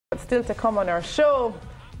still to come on our show.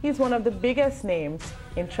 He's one of the biggest names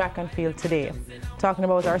in track and field today. Talking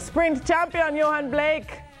about our sprint champion, Yohan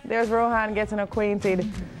Blake. There's Rohan getting acquainted.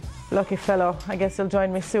 Lucky fellow. I guess he'll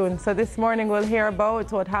join me soon. So this morning we'll hear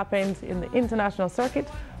about what happened in the international circuit,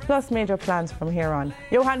 plus major plans from here on.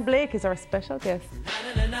 Yohan Blake is our special guest.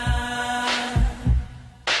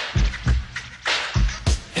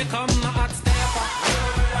 Here come the hot stepper.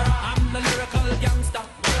 I'm the lyrical youngster.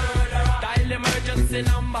 Dial emergency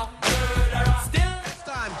number. Still This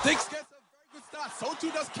time, Dix gets a very good start. So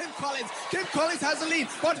too does Kim Collins. Kim Collins has the lead,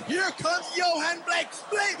 but here comes Yohan Blake.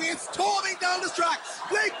 Blake is storming down the track.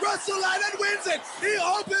 Blake runs the line and wins it. He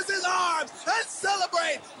opens his arms and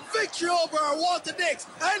celebrates victory over Walter Dix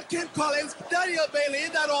and Kim Collins, Daniel Bailey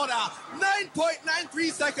in that order.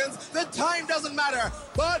 9.93 seconds. The time doesn't matter.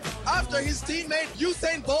 But after his teammate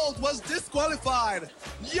Usain Bolt was disqualified,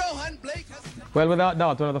 Yohan Blake has... Well, without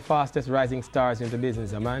doubt, one of the fastest rising stars in the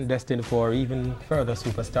business, a man destined for even further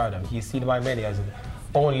superstardom. He's seen by many as the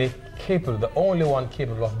only one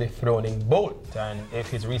capable of dethroning Bolt. And if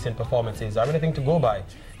his recent performances are anything to go by,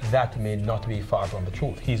 that may not be far from the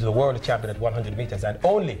truth. He's the world champion at 100 meters and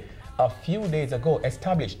only a few days ago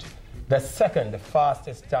established the second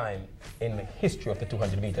fastest time in the history of the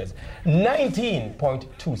 200 meters.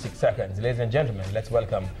 19.26 seconds. Ladies and gentlemen, let's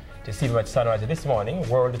welcome to CVM Sunrise this morning,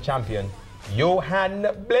 world champion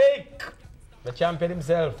Yohan Blake, the champion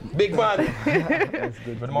himself. Big man. That's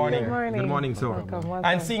good. Good morning. Good morning. Good morning, sir. Welcome.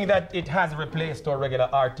 And seeing that it has replaced our regular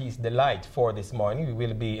artist delight for this morning, we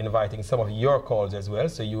will be inviting some of your calls as well,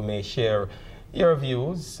 so you may share your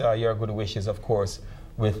views, your good wishes, of course,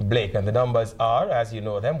 with Blake. And the numbers are, as you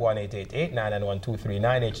know them,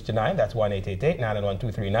 1-888-991-2398 That's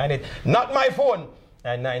 1-888-991-2398. Not my phone.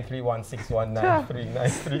 And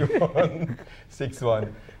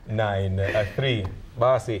 931-619-396-16193.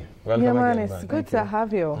 Bossy, welcome yeah, man, again, it's man. good to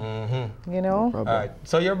have you. You know? All right,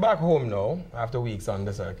 so you're back home now after weeks on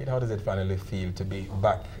the circuit. How does it finally feel to be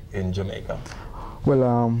back in Jamaica?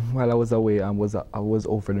 Well, while I was away, I was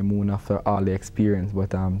over the moon after all the experience.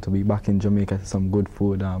 But to be back in Jamaica, some good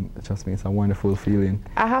food, it just makes a wonderful feeling.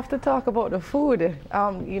 I have to talk about the food.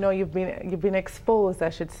 You know, you've been exposed,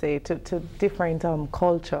 I should say, to different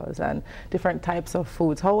cultures and different types of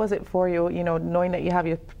foods. How was it for you? You know, knowing that you have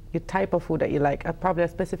your type of food that you like, probably a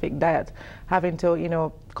specific diet, having to, you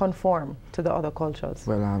know, conform to the other cultures?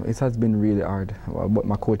 Well, it has been really hard. But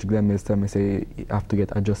my coach Glenn Mills tell me, say, you have to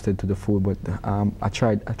get adjusted to the food. But I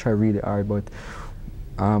tried really hard. But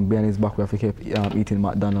behind his back, we have to keep eating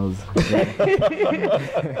McDonald's.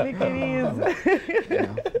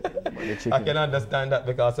 I can understand that,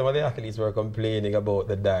 because some of the athletes were complaining about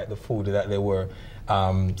the diet, the food that they were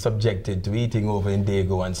subjected to eating over in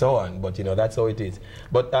Dago and so on. But, you know, that's how it is.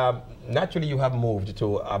 But naturally, you have moved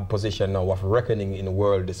to a position now of reckoning in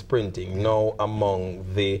world sprinting, now among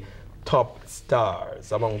the top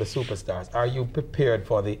stars, among the superstars. Are you prepared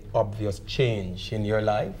for the obvious change in your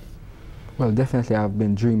life? Well, definitely I've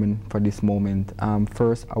been dreaming for this moment.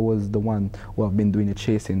 First, I was the one who have been doing the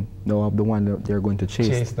chasing. Now I'm the one that they're going to chase.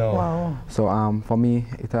 Chase now. Wow. So for me,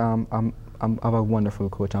 I have a wonderful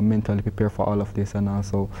coach. I'm mentally prepared for all of this, and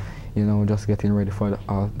also, you know, just getting ready for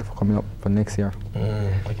coming up for next year.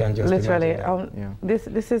 I can just literally. Yeah.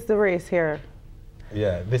 This is the race here.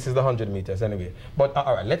 Yeah, this is the 100 meters anyway. But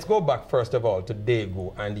all right, let's go back first of all to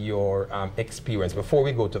Dago and your experience before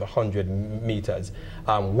we go to the 100 meters.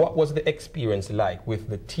 What was the experience like with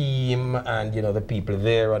the team and, you know, the people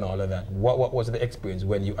there and all of that? What was the experience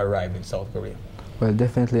when you arrived in South Korea? Well,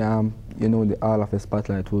 definitely, you know, all of the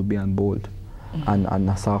spotlight will be on Bolt and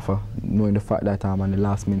Nasafa, knowing the fact that on the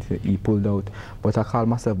last minute he pulled out. But I call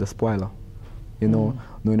myself the spoiler. You know,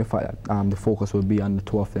 knowing the fact that the focus will be on the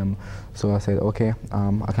two of them. So I said, okay,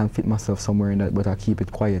 I can fit myself somewhere in that, but I keep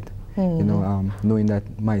it quiet. You know, knowing that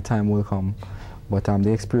my time will come. But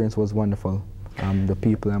the experience was wonderful, the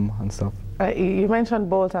people and stuff. You mentioned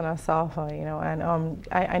Bolt and Asafa, you know, and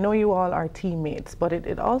I know you all are teammates, but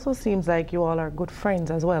it also seems like you all are good friends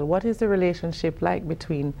as well. What is the relationship like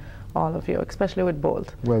between all of you, especially with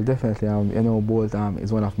Bolt? Well, definitely. You know, Bolt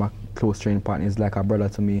is one of my close training partners, like a brother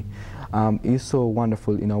to me. He's so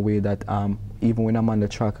wonderful in a way that even when I'm on the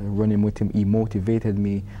track running with him, he motivated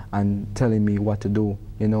me and telling me what to do,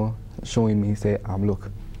 you know, showing me, say, look,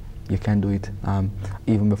 you can do it.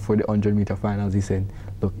 Even before the 100-meter finals, he said,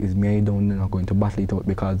 look, it's me and you not going to battle it out,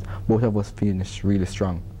 because both of us finished really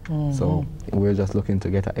strong. So we're just looking to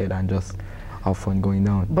get ahead and just have fun going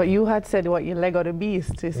down. But you had said what, you Lego the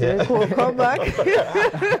beast. You said, cool, come back.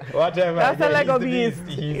 Whatever. That's a Lego beast.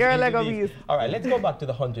 He's You're a Lego beast. All right, let's go back to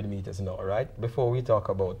the 100 meters now, all right? Before we talk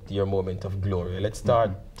about your moment of glory, let's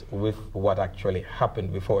start with what actually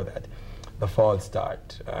happened before that, the false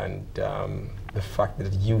start, and the fact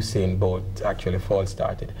that Usain Bolt actually false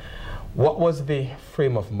started. What was the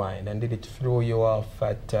frame of mind, and did it throw you off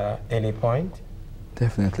at any point?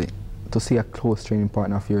 Definitely. To see a close training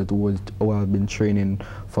partner of yours who I've been training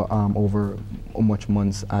for over much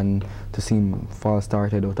months, and to see him fall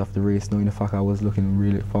started out of the race, knowing the fact I was looking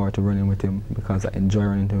really forward to running with him because I enjoy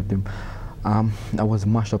running with him. I was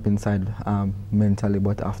mashed up inside mentally,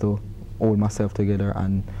 but I have to hold myself together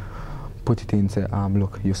and put it in and say,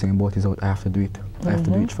 look, Usain Bolt is out, I have to do it. I have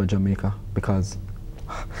to do it for Jamaica, because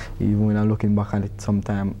even when I'm looking back at it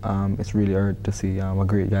sometime, it's really hard to see a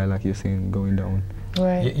great guy like Usain going down.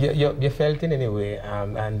 Right. You felt in any way,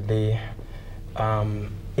 and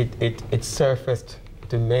it surfaced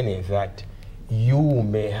to many that you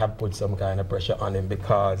may have put some kind of pressure on him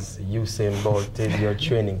because Usain Bolt is your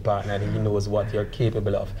training partner and he knows what you're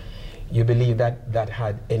capable of. You believe that that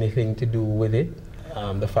had anything to do with it?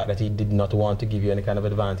 The fact that he did not want to give you any kind of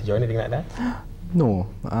advantage or anything like that? No,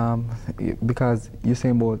 because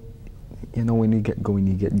Usain Bolt, you know, when you get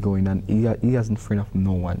going, and he hasn't afraid of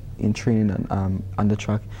no one in training and on the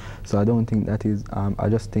track. So I don't think that is. I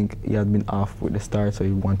just think he had been off with the start, so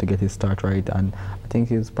he wanted to get his start right, and I think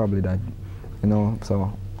he's probably that, you know.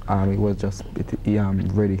 So it was just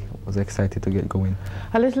ready. Was excited to get going.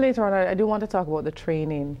 A little later on, I do want to talk about the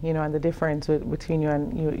training, you know, and the difference between you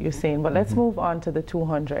and Usain. But let's move on to the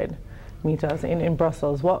 200 meters in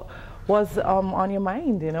Brussels. What was on your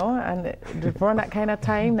mind, you know, and run that kind of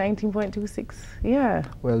time, 19.26, yeah.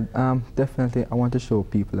 Well, definitely I want to show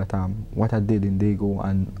people that what I did in Dago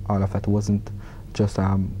and all of that wasn't just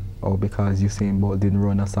because Usain Bolt didn't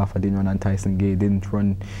run as fast, I didn't run, and Tyson Gay didn't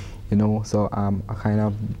run, you know. So I kind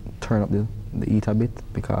of turned up the heat a bit,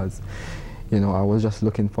 because, you know, I was just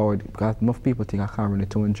looking forward, because enough people think I can't run the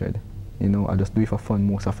 200, you know. I just do it for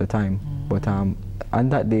fun most of the time. But on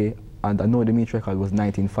that day, and I know the meet record was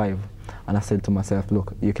 19.5, and I said to myself,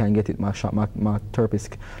 look, you can get it. My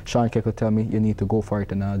therapist, Sean Keckle, tell me you need to go for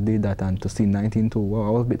it, and I did that, and to see 19.2, well, I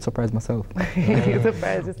was a bit surprised myself. You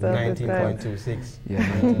surprised yourself. 19.26. Yeah,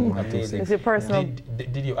 19.26. It's your personal.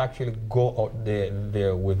 Did you actually go out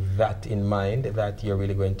there with that in mind, that you're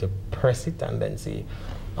really going to press it and then see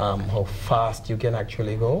how fast you can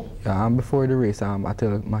actually go? Yeah, before the race, I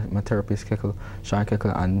tell my therapist, Sean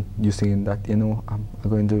Keckle, and Usain that, you know, I'm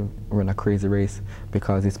going to run a crazy race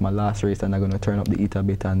because it's my last race and I'm going to turn up the heat a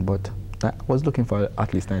bit. But I was looking for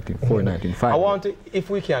at least 19.4, 19.5. I want to, if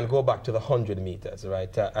we can, go back to the 100 meters,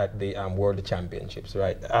 right, at the World Championships,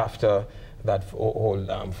 right, after that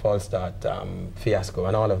whole false start fiasco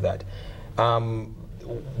and all of that.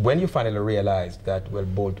 When you finally realized that, well,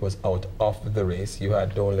 Bolt was out of the race, you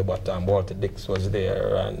had only what Walter Dix was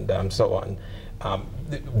there and so on.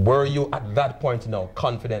 Were you at that point now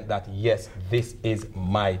confident that, yes, this is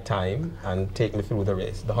my time, and take me through the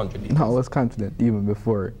race, the 100 meters? No, I was confident even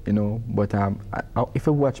before, you know, but if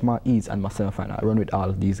I watch my ease and myself, and I run with all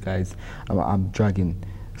of these guys, I'm dragging.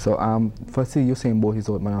 So for see Usain Bolt is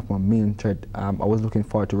out, one of my main threat. I was looking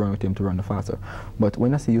forward to run with him to run the faster. But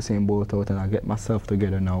when I see Usain Bolt out and I get myself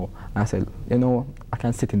together now, I said, you know, I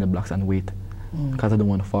can sit in the blocks and wait, because I don't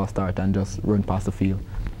want to fast start and just run past the field,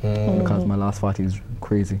 because my last 40 is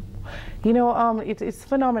crazy. You know, it's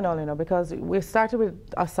phenomenal, you know, because we started with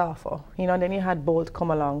Asafo, you know, and then you had Bolt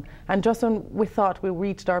come along, and just when we thought we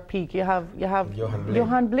reached our peak, you have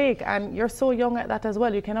Yohan Blake, and you're so young at that as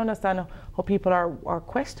well. You can understand how people are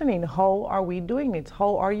questioning, how are we doing it?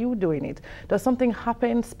 How are you doing it? Does something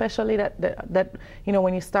happen especially that you know,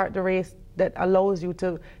 when you start the race, that allows you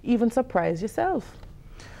to even surprise yourself?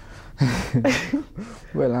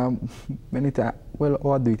 Well,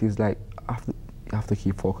 all I do it is like, you have to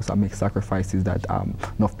keep focused and make sacrifices that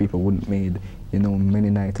enough people wouldn't made. You know, many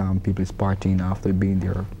nights people is partying after being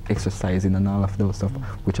there, exercising and all of those stuff,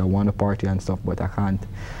 which I want to party and stuff, but I can't.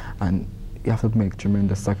 And you have to make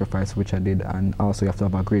tremendous sacrifice, which I did, and also you have to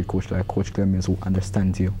have a great coach like Coach Clemens who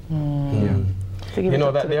understands you. Yeah. You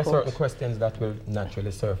know, that there are certain questions that will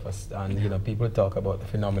naturally surface, and you know, people talk about the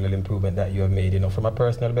phenomenal improvement that you have made, you know, from a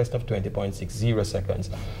personal best of 20.60 seconds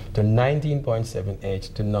to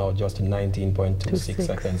 19.78 to now just 19.26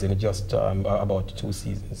 seconds in just about 2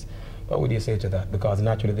 seasons. What would you say to that? Because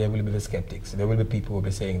naturally there will be the skeptics. There will be people who will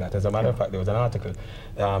be saying that. As a matter of fact, there was an article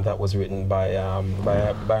that was written by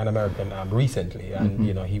an American recently, and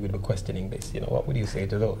you know, he would be questioning this. You know, what would you say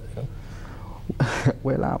to those? You know?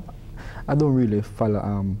 Well, I don't really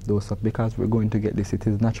follow those stuff because we're going to get this. It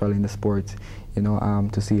is natural in the sport, you know,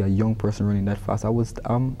 to see a young person running that fast. I was,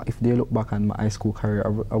 if they look back on my high school career,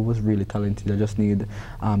 I was really talented. I just need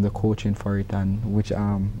the coaching for it, and which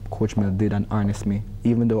Coach Mel did and harnessed me,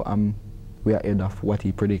 even though we are ahead of what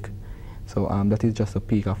he predict. So that is just a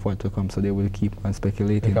peak of what to come, so they will keep on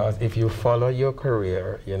speculating. Because if you follow your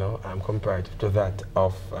career, you know, compared to that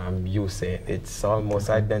of Usain, it's almost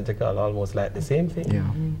identical, almost like the same thing. Yeah.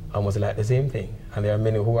 Almost like the same thing. And there are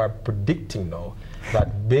many who are predicting now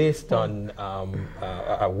that based on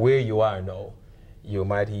where you are now, you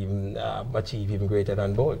might even achieve even greater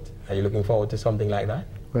than Bolt. Are you looking forward to something like that?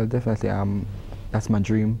 Well, definitely. That's my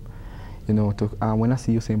dream. You know, when I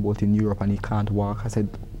see Usain Bolt in Europe and he can't walk, I said,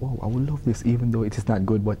 "Wow, I would love this," even though it is not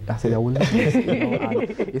good. But I said, "I would love this." You know,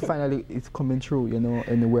 and it's coming true. You know,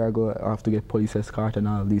 anywhere I go, I have to get police escort and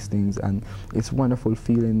all these things, and it's a wonderful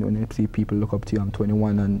feeling when you see people look up to you. I'm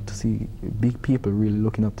 21, and to see big people really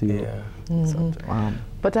looking up to you. Yeah. So,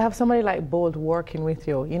 but to have somebody like Bolt working with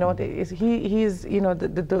you, you know, he's you know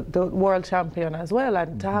the world champion as well,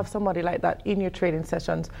 and to have somebody like that in your training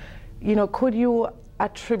sessions, you know, could you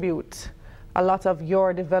attribute a lot of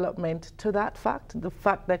your development to that fact, the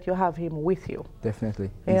fact that you have him with you? Definitely.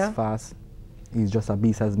 Yeah? He's fast. He's just a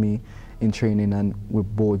beast as me in training, and we're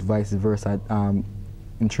both vice versa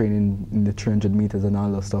in training in the 300 meters and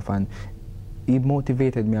all that stuff. And he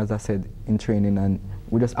motivated me, as I said, in training, and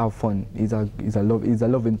we just have fun. He's a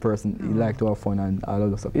loving person. He likes to have fun and all of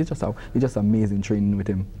that stuff. It's just amazing training with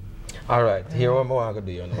him. All right, here what more I could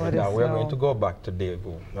do, you know. Now we're now? going to go back to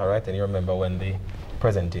Daegu, all right? And you remember when the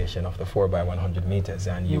presentation of the 4x100 meters,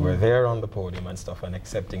 and you were there on the podium and stuff, and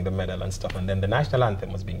accepting the medal and stuff, and then the national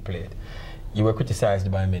anthem was being played. You were criticized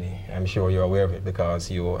by many. I'm sure you're aware of it, because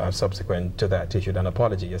you have subsequent to that issued an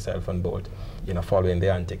apology yourself on board, you know, following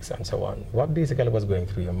the antics and so on. What basically was going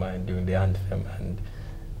through your mind during the anthem, and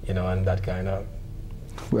you know, and that kind of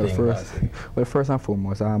Well, first and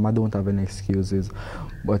foremost, I don't have any excuses,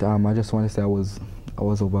 but I just want to say I was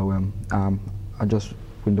overwhelmed. I just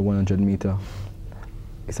win the 100 meter.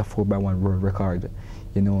 It's a 4x1 world record.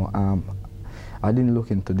 You know, I didn't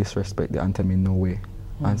look into disrespect the anthem in no way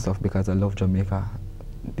and stuff, because I love Jamaica.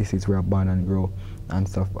 This is where I born and grow and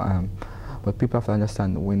stuff. But people have to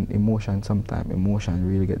understand, when sometimes emotion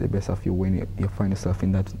really get the best of you when you find yourself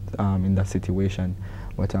in that situation.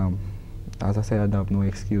 But as I said, I don't have no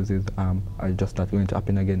excuses. I just not going to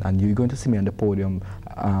happen again. And you're going to see me on the podium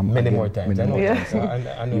many more times. I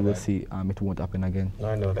know you will see it won't happen again.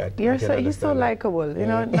 I know that. You're so likable, you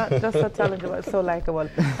know, not just so talented, but so likable.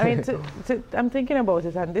 I mean, I'm thinking about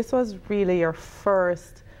it, and this was really your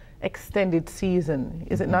first extended season,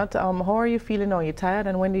 is it not? How are you feeling now? Are you tired,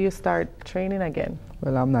 and when do you start training again?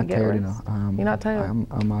 Well, I'm not tired, you know. You're not tired?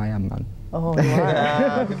 I am not. Oh, you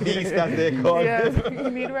are. The beast, as they call Yes, you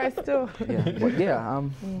need rest too. Yeah, but yeah,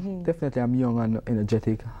 definitely I'm young and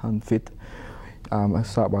energetic and fit. I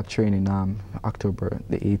start back training October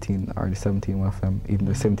the 18th or the 17th, one of them, even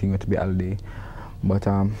the 17th going to be holiday. But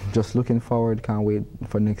just looking forward, can't wait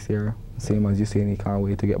for next year. Same as you saying, can't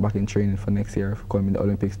wait to get back in training for next year, for coming the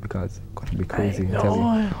Olympics, because it's going to be crazy. I tell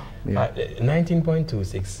you. Yeah.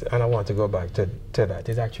 19.26, and I want to go back to that.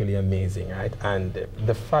 It's actually amazing, right? And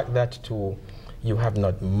the fact that too, you have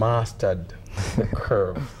not mastered the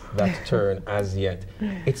curve, that turn as yet.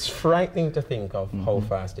 It's frightening to think of how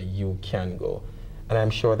fast you can go. And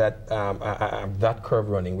I'm sure that that curve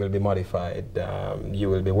running will be modified.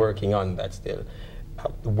 You will be working on that still.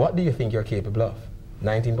 What do you think you're capable of?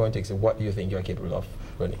 19.6, what do you think you're capable of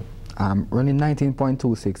running? Running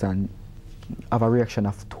 19.26 and have a reaction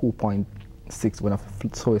of 2.6 when I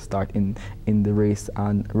saw it start in the race,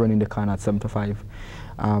 and running the corner at 75.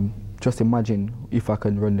 Just imagine if I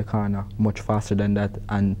can run the corner much faster than that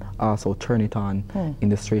and also turn it on in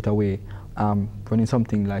the straightaway. Running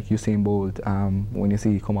something like Usain Bolt, when you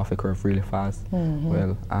see it come off the curve really fast.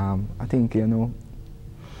 Well, I think, you know,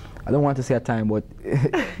 I don't want to say a time, but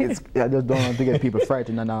I just don't want to get people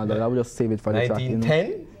frightened and all that. I will just save it for the track. 1910?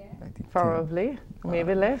 You know? Probably,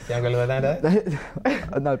 maybe less. Can you go lower than that?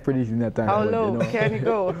 I'm not predicting that time. How but, low you know. can you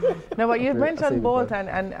go? No, but you've mentioned Bolt it,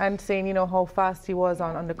 and saying, you know, how fast he was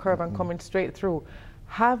on the curve and coming straight through.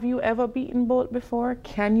 Have you ever beaten Bolt before?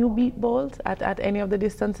 Can you beat Bolt at any of the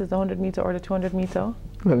distances, the 100 meter or the 200 meter?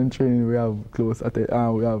 Well, in training we're close at it.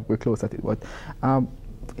 We're close at it, but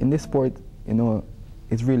in this sport, you know,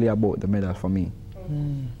 it's really about the medal for me.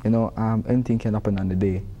 You know, anything can happen on the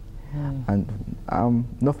day. And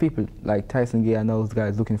enough people like Tyson Gay and those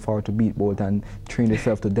guys looking forward to beat Bolt and train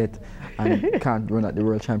themselves to death and can't run at the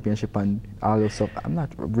World Championship and all those stuff. I'm not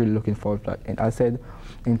really looking forward to that. And I said,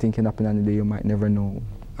 anything can happen on the day, you might never know.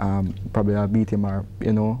 probably I'll beat him, or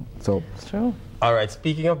you know. So It's true. All right,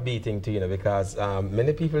 speaking of beating, Tina, because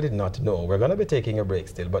many people did not know, we're going to be taking a break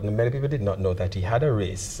still, but many people did not know that he had a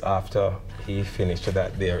race after he finished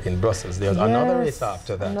that there in Brussels. There's another race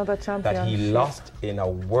after that, another that he lost in a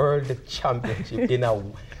world championship, in a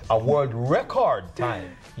world record time.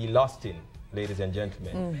 He lost in, ladies and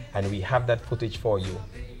gentlemen. And we have that footage for you,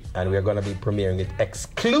 and we're going to be premiering it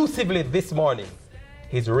exclusively this morning.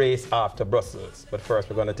 His race after Brussels. But first,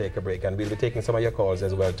 we're going to take a break, and we'll be taking some of your calls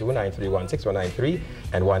as well, 2931-6193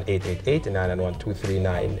 and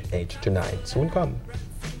 1-888-991-239-829. Soon come.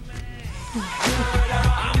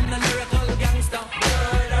 I'm the lyrical gangster.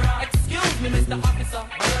 Excuse me, Mr. Officer.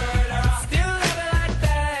 Still love it like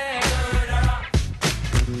that.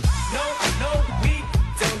 No, we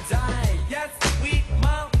don't die. Yes, we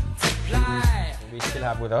multiply. We still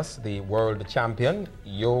have with us the world champion,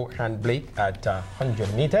 Yohan Blake, at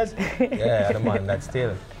 100 meters. Yeah, the man that's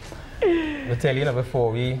still. We'll tell you,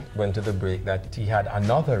 before we went to the break, that he had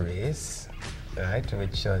another race, right,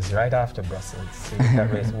 which was right after Brussels. So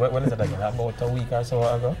that race, when is it again? About a week or so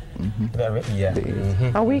ago? Yeah.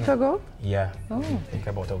 A week ago? Yeah, I think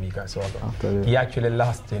about a week or so ago. He actually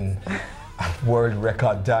lost in a world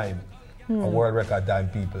record time. A world record time,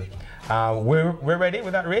 people. We're ready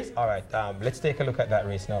with that race? All right, let's take a look at that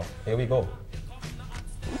race now. Here we go.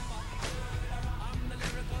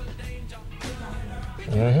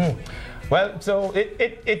 Well, so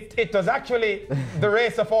it was actually the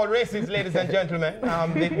race of all races, ladies and gentlemen.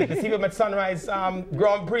 The CVM at Sunrise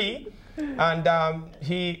Grand Prix, and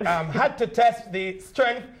he had to test the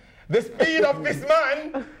strength, the speed of this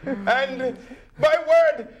man, and by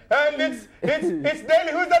word, and it's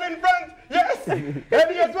Daly who's that in front. Yes, and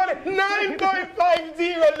he has won it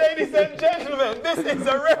 9.50, ladies and gentlemen. This is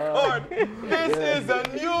a record. This is a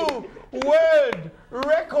new world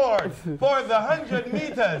record for the 100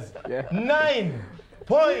 meters.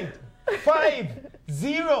 9.50.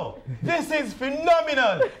 This is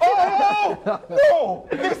phenomenal. Oh no,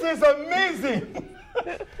 this is amazing.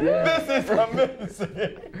 This is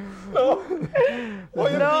amazing. No. Why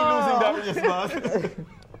you losing that race, man?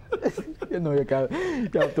 you know, you have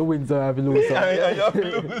to win some, you have to lose some. You have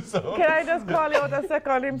to lose some. Can I just call you out a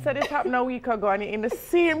second? Him said it happened a week ago and he in the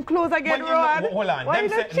same clothes again, Rowan. Hold on. Why you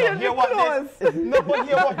not change the clothes? No, but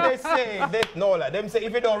hear what they say. Them say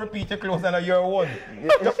if you don't repeat your clothes, then you're one.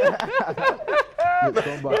 You'll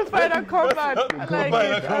find a comeback.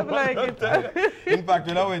 I like it. In fact,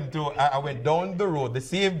 when I went down the road the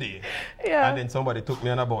same day, and then somebody took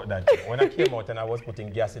me on about that. When I came out and I was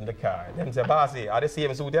putting gas in the car, them say, Bossy, are the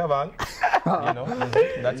same suit you have on? You know,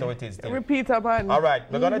 that's how it is. Repeat, man. All right,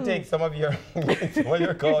 we're going to take some of your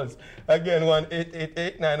calls. Again,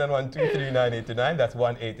 1-888-991-239-829. That's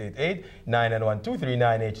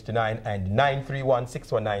 1-888-991-239-829 and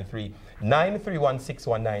 931-6193.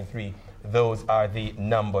 931-6193. Those are the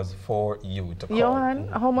numbers for you to call.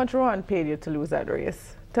 Yohan, how much Rowan paid you to lose that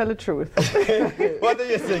race? Tell the truth. What are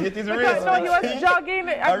you saying? It is race. No, he was jogging.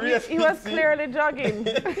 He was clearly jogging.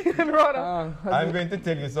 I'm going to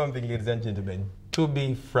tell you something, ladies and gentlemen. To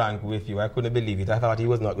be frank with you, I couldn't believe it. I thought he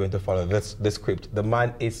was not going to follow the script. The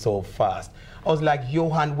man is so fast. I was like,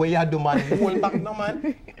 Yohan, where you do, man? Hold back, no,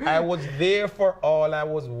 man. I was there for all I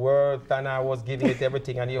was worth, and I was giving it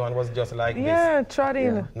everything, and Yohan was just like this. Yeah,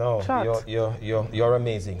 trotting. Yeah. No, you're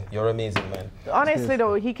amazing. You're amazing, man. Honestly,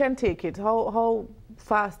 though, he can take it. How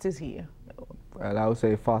fast is he? Well, I would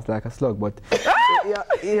say fast like a slug, but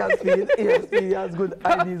he has speed, he has good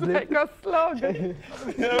eye in his lip. Like a slug. You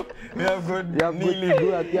have good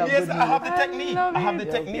kneeling. Yes, I have the technique. I have the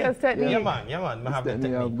technique. Yes, technique. Yeah, man. I have the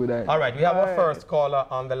technique. All right, we have our first caller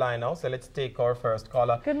on the line now, so let's take our first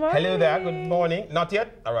caller. Good morning. Hello there, good morning. Not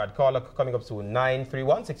yet? All right, caller coming up soon.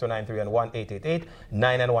 931-6193 and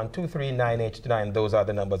 1-888-991-239-829. Those are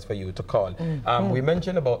the numbers for you to call. We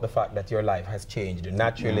mentioned about the fact that your life has changed.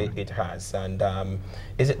 Naturally, it has. And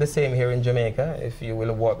is it the same here in Jamaica? If you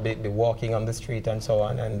will be walking on the street and so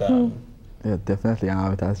on? And yeah, definitely.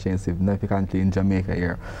 It has changed significantly in Jamaica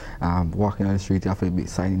here. Walking on the street, you have to be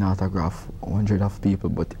signing autograph, 100 of people.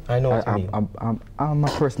 But I know what you mean. I'm a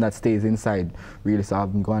person that stays inside, really. So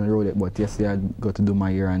I've been going on the road it. But yesterday I got to do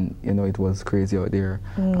my hair, and you know it was crazy out there.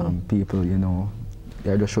 People, you know,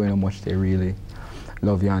 they're just showing how much they really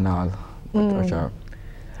love you and all.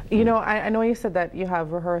 You know, I know you said that you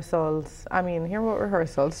have rehearsals. I mean, here about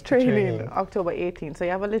rehearsals, training October 18th. So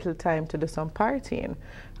you have a little time to do some partying.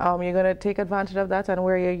 You're going to take advantage of that and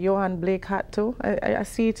wear your Yohan Blake hat too. I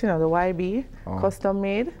see it, you know, the YB, custom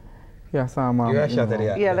made. Yes, yeah,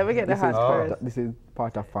 let me get the hat first. This is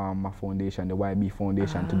part of my foundation, the YB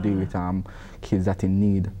Foundation, to deal with kids that in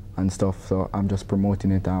need and stuff. So I'm just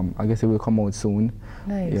promoting it. I guess it will come out soon.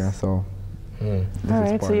 Nice. Yeah, so. All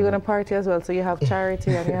right, so you're going to party as well. So you have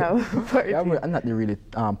charity and you have party. Yeah, I'm not the really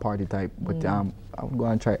party type, but I'll go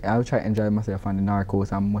and try. I'll try to enjoy myself on the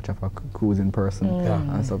Narcos. I'm much of a cruising person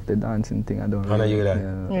and stuff. The dancing thing, I don't. I know you that.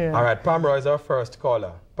 Yeah. All right, Pomeroy is our first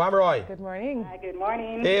caller. Pomeroy. Good morning. Hi, good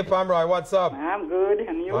morning. Hey, Pomeroy, what's up? I'm good,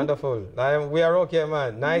 and you? Wonderful. We are okay,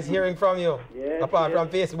 man. Nice hearing from you. Yes, Apart from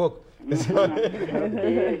Facebook.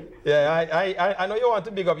 Yeah, I know you want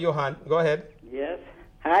to big up Yohan. Go ahead. Yes.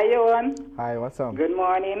 Hi, Yohan. Hi, what's up? Good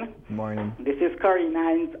morning. Morning. This is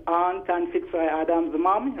Karina's aunt and Fitzroy Adams'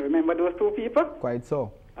 mom. Remember those two people? Quite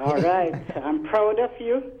so. All right. I'm proud of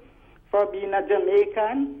you for being a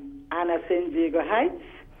Jamaican and a San Diego Heights,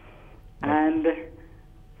 and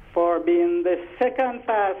for being the second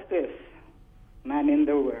fastest man in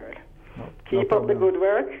the world. Keep up the good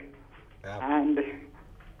work, and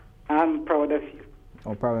I'm proud of you.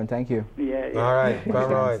 No problem, thank you. Yeah. All right,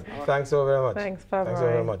 Pomeroy. Thanks so very much. Thanks, Pomeroy. Thanks so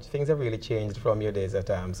very much. Things have really changed from your days at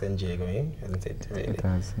San Diego, isn't it? Really. It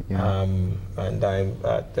has, yeah. And I'm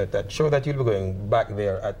that sure that you'll be going back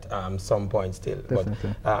there at some point still.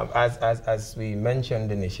 Definitely. But as we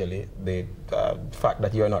mentioned initially, the fact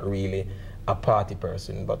that you're not really a party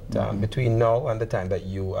person, but between now and the time that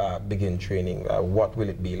you begin training, what will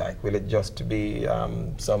it be like? Will it just be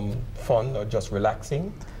some fun or just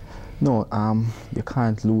relaxing? No, you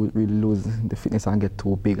can't really lose the fitness and get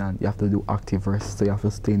too big, and you have to do active rest. So you have to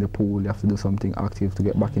stay in the pool, you have to do something active to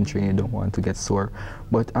get back in training. You don't want to get sore.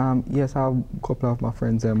 But yes, I have a couple of my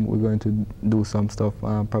friends, we're going to do some stuff,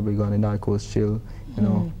 probably go on the Narcos chill, you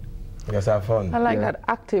know. Just have fun. I like that,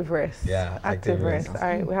 active rest. Yeah, active rest. All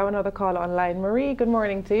right, we have another call online. Marie, good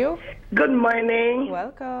morning to you. Good morning.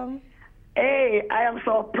 Welcome. Hey, I am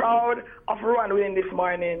so proud of Rowan winning this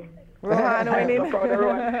morning. Rohan winning. I'm so proud of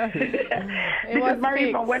Rowan. This is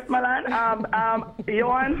Marie from Westmoreland.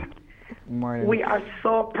 Yohan, Morning. we are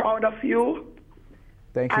so proud of you.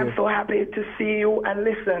 Thank you. I'm so happy to see you. And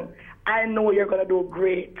listen, I know you're going to do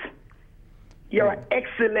great. You're an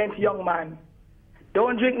excellent young man.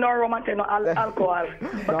 Don't drink no rum and no alcohol.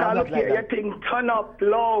 Because look here, your thing turn up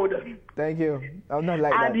loud. Thank you. I'm not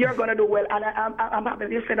like that. And you're gonna do well. And I'm happy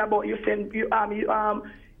you said about you saying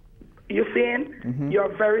you're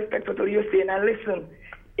very respectful to Usain. And listen,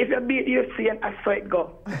 if you beat Usain, I saw it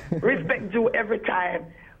go. Respect you every time.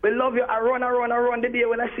 We love you. I run the day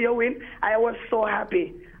when I see you win. I was so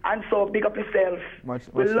happy. And so big up yourself.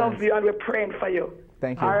 We love thanks. you and we're praying for you.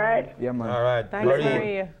 Thank you. All right? Yeah, man. All right. Thanks,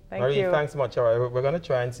 Marie. Thank you. Thanks much. All right, we're going to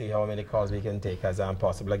try and see how many calls we can take as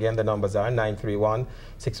possible. Again, the numbers are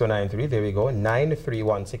 931-6193. There we go.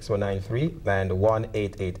 931-6193 and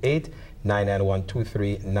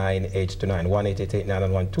 1-888-991-239829.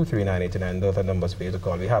 1-888-991-239829. Those are numbers for you to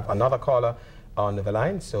call. We have another caller on the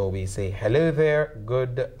line, so we say hello there.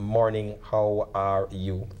 Good morning. How are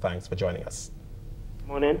you? Thanks for joining us.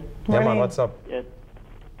 Morning. Yeah, man. What's up? Yes.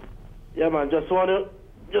 Yeah, man. Just want to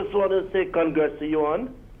say congrats to you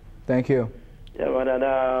on. Thank you. Yeah, man.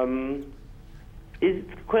 And is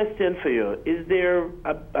question for you: is there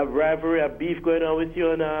a rivalry, a beef going on with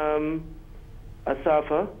you and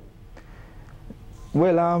Asafa?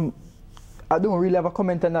 Well, I don't really have a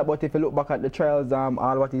comment on that, but if you look back at the trials,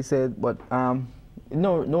 all what he said, but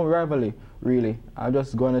no rivalry really. I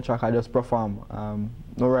just go on the track, I just perform.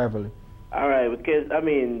 No rivalry. All right, because I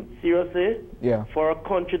mean, seriously, yeah. For a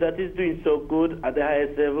country that is doing so good at the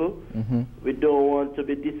highest level, we don't want to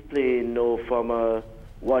be displaying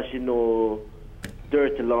washing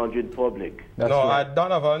dirty laundry in public.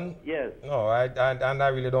 Donovan. Yes. No, I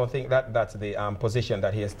really don't think that's the position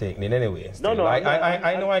that he has taken in any way. No,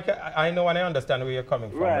 I know and I understand where you're coming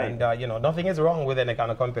from, right. And nothing is wrong with any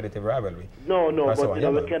kind of competitive rivalry. No, but so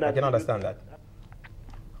on, we cannot. I can understand that.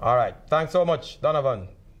 All right, thanks so much, Donovan.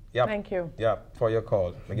 Yep. Thank you. Yeah, for your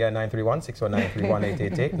call. Again,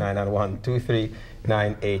 931-619-3188,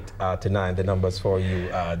 991-2398 the numbers for you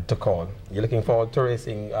to call. You're looking forward to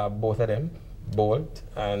racing both of them, Bolt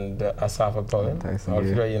and Asafa Powell, all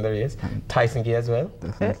three in the race. Tyson Gay as well.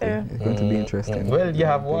 Definitely. It's going to be interesting. Well, you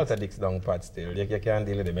have Walter Dix down pat still. You can't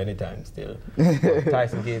deal with him anytime still.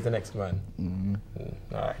 Tyson Gay is the next man.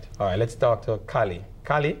 All right, let's talk to Kali.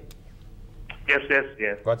 Kali?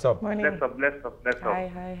 Yes. What's up? Morning. Bless up.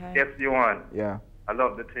 Hi. Yes, Yohan. Yeah. I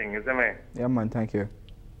love the thing, isn't it? Yeah, man, thank you.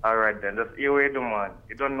 All right, then. Just hear what you do, man.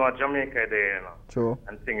 You don't know Jamaica there, you know. True.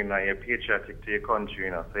 And singing, you're patriotic to your country,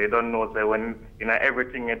 you know. So you don't know, so when,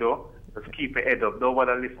 everything you do, just keep your head up. Don't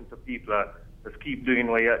bother listen to people. Just keep doing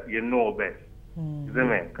what you know best.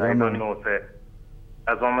 Isn't it? Because you don't know, say,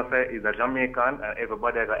 as Mama said, he's a Jamaican, and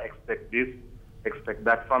everybody gotta expect this, expect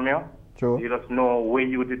that from you. True. You just know where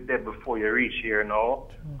you did that before you reach here now,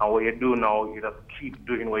 and what you do now, you just keep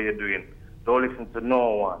doing what you're doing. Don't listen to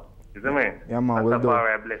no one. You see me? Yeah, man, That's will do.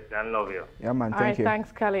 I bless you and love you. Yeah, man, All thank right, you.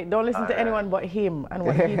 thanks, Khalid. Don't listen to anyone but him and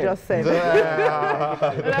what he just said.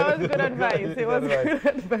 That was good advice. It was good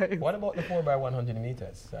advice. What about the 4x100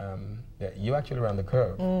 meters? Yeah, you actually ran the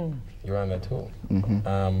curve. You ran that too.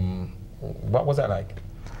 What was that like?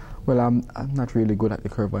 Well, I'm not really good at the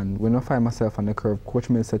curve, and when I find myself on the curve,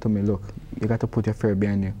 Coach Mills said to me, look, you got to put your fear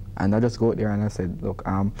behind you. And I just go out there and I said, look,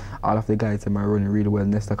 all of the guys in my running really well,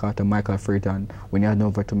 Nesta Carter, Michael Freeton, when you hand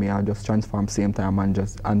over to me, I'll just transform same time and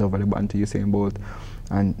just hand over the button to Usain Bolt.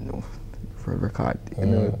 And for a record, you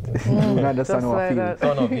know, you understand how I feel.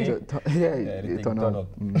 Turn up, yeah, turn up.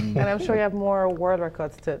 And I'm sure you have more world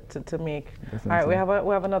records to make. Definitely. All right,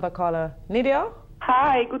 we have another caller. Nydia?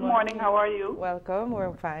 Hi, good morning. How are you? Welcome.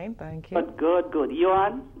 We're fine, thank you. Good.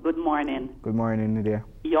 Yohan, good morning. Good morning, Nydia.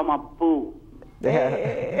 You're my boo.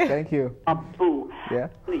 Yeah. Thank you. My boo. Yeah.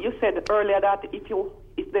 You said earlier that if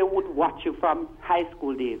they would watch you from high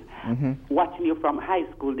school days, watching you from high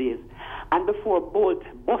school days, and before Bolt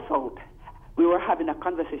bust out, we were having a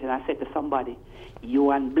conversation. I said to somebody,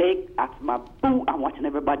 Yohan Blake, that's my boo. I'm watching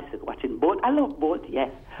everybody says watching Bolt. I love Bolt,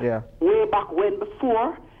 yes. Yeah. Way back when,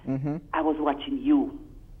 before, I was watching you.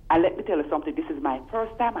 And let me tell you something, this is my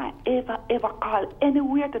first time I ever called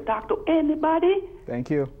anywhere to talk to anybody. Thank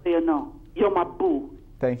you. So you know, you're my boo.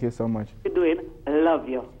 Thank you so much. You're doing, love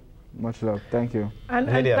you. Much love. Thank you. And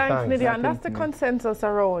Nydia, thanks, Nydia. And that's the Thank you. consensus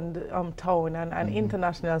around town and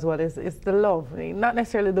international as well, is the love. Not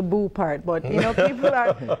necessarily the boo part, but you know, people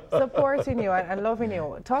are supporting you and loving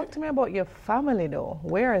you. Talk to me about your family though.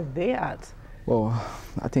 Where are they at? Well,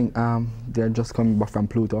 I think they're just coming back from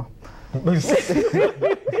Pluto. Yeah,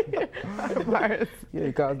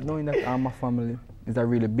 because knowing that my family is a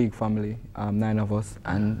really big family, 9 of us,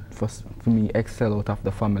 and for me, excel out of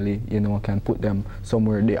the family, you know, I can put them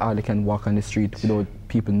somewhere they can walk on the street without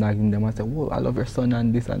people nagging them and say, whoa, I love your son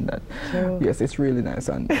and this and that. True. Yes, it's really nice,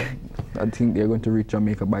 and I think they're going to reach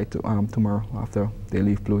Jamaica by tomorrow after they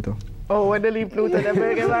leave Pluto. Oh, when they leave Pluto, they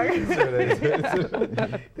bring it back.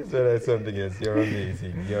 That's something else. You're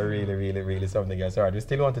amazing. You're really something else. All right, we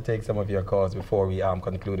still want to take some of your calls before we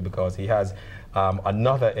conclude, because he has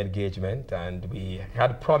another engagement, and we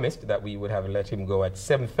had promised that we would have let him go at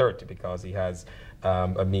 7:30 because he has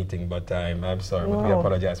a meeting. But I'm sorry, but we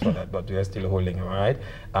apologize for that. But we are still holding him. All right,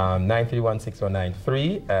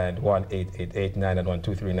 931-6193 and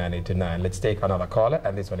 1-888-912-3989. Let's take another caller,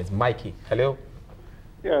 and this one is Mikey. Hello.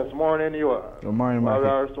 Yes, morning, you are. Good morning, Mikey. We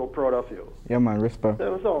are so proud of you. Yeah, man, respect.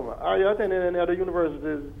 So, are you attending any other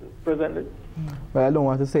universities presently? Well, I don't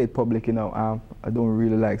want to say it public, you know. I don't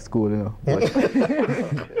really like school, you know. But,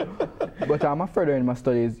 but I'm further in my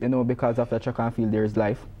studies, you know, because after track and field, there is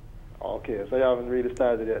life. Okay, so you haven't really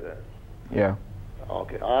started yet then? Yeah.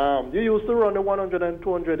 Okay. You used to run the 100 and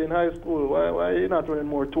 200 in high school. Why are you not running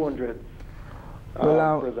more 200?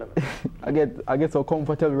 Well, I get so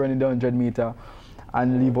comfortable running the 100 meter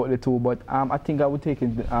and leave out the 2, but I think I would take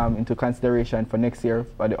it into consideration for next year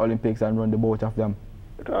for the Olympics and run the both of them.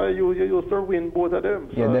 Because you used to win both of them.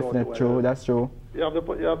 So yeah, definitely true. That's true. You have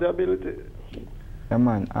the ability. Yeah,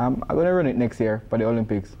 man. I'm going to run it next year for the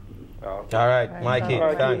Olympics. Okay. All right, Mikey. All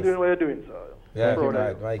right, thanks. keep doing what you're doing, sir. Yeah,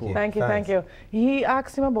 right, Mikey. Cool. Thank you. He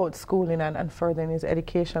asked him about schooling and furthering his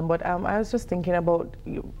education, but I was just thinking about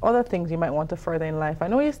other things you might want to further in life. I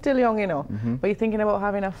know you're still young, you know, but you're thinking about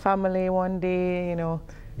having a family one day, you know,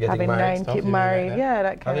 Getting having married, 9 kids, married, like yeah,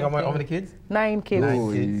 that kind of thing. How many kids? 9 kids.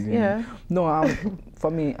 9 kids. Yeah. No, for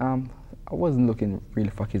me, I wasn't looking really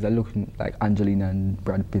for kids. I looking like Angelina and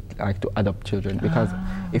Brad Pitt, like to adopt children, because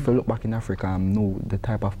if you look back in Africa, I know the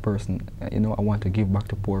type of person, you know, I want to give back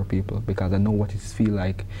to poor people, because I know what it feel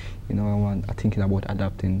like, you know, I'm thinking about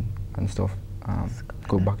adopting and stuff,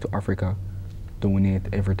 go back to Africa, donate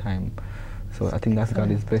every time. So I think that's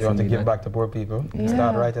God's blessing. You want to give back to poor people? Yeah.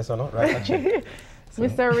 Start right as or not, right?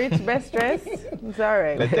 Mr. Rich, best dressed? It's all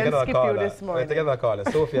right. Let's We'll take another skip caller. you this morning. Let's take another caller.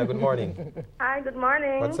 Sophia, good morning. Hi, good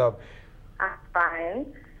morning. What's up? I'm fine.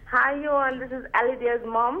 Hi, Yohan. This is Alidia's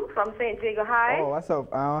mom from St. Jago High. Oh, what's up?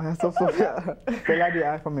 What's up, Sophia? Tell Adi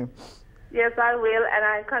hi for me. Yes, I will, and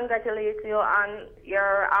I congratulate you on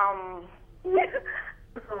your yes,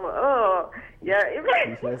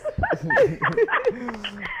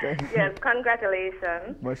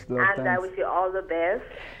 congratulations. Much love. And I wish you all the best.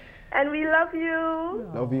 And we love you.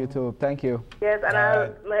 Love you too. Thank you. Yes, and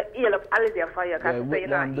I'll yell up Alidia for you, because you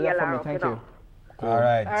know, do that for me. Thank you. Cool. All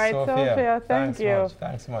right, Sophia, thank you.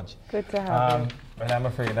 Thanks much. Good to have you. Well, I'm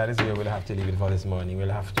afraid that is where we'll have to leave it for this morning.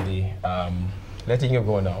 We'll have to be letting you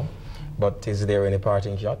go now. But is there any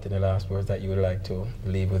parting shot, any last words that you would like to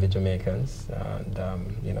leave with the Jamaicans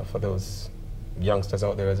and, you know, for those youngsters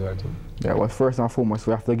out there as well too? Yeah, well, first and foremost,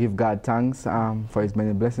 we have to give God thanks for his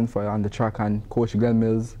many blessings for on the track, and Coach Glenn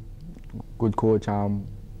Mills, good coach.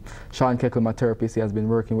 Sean Keckle, my therapist, he has been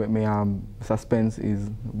working with me. Suspense is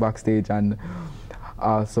backstage, and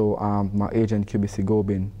also my agent QBC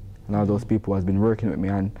Gobin, and all those people has been working with me.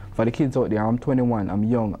 And for the kids out there, I'm 21, I'm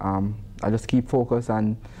young. I just keep focused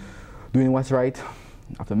and doing what's right.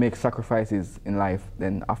 You have to make sacrifices in life.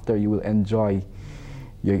 Then after, you will enjoy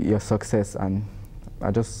your success. And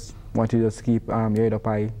I just want you to just keep your head up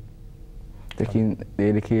high, taking the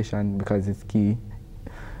education because it's key.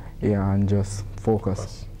 Yeah, and just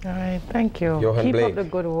focus. All right, thank you. Yohan Keep Blake, up the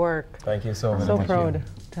good work. Thank you so much. So proud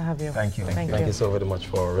to have you. Thank you. Thank you so very much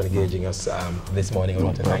for engaging us this morning. I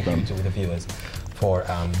want to thank you to the viewers for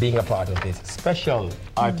being a part of this special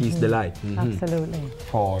Artist Delight. Absolutely.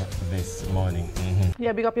 For this morning.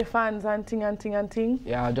 Yeah, big up your fans and ting.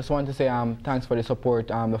 Yeah, I just want to say thanks for the support.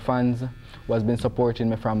 The fans who has been supporting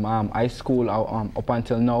me from high school up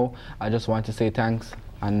until now. I just want to say thanks,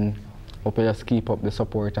 and hope you just keep up the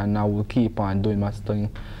support, and I will keep on doing my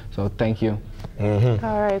thing. So thank you.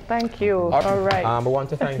 All right, thank you. All right. I want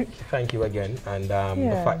to thank you again, and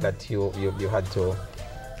the fact that you had to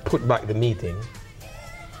put back the meeting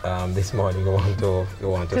this morning. We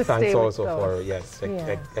want to thanks also for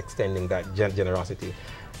extending that generosity.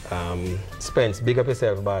 Spence, big up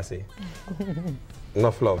yourself, Barcy.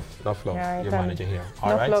 Enough love, right, your manager here.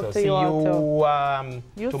 All enough right, love so to see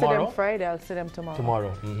you you tomorrow. See them Friday, I'll see them tomorrow.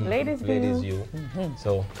 Tomorrow. Ladies, you.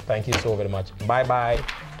 So thank you so very much. Bye-bye.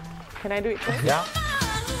 Can I do it too? Yeah.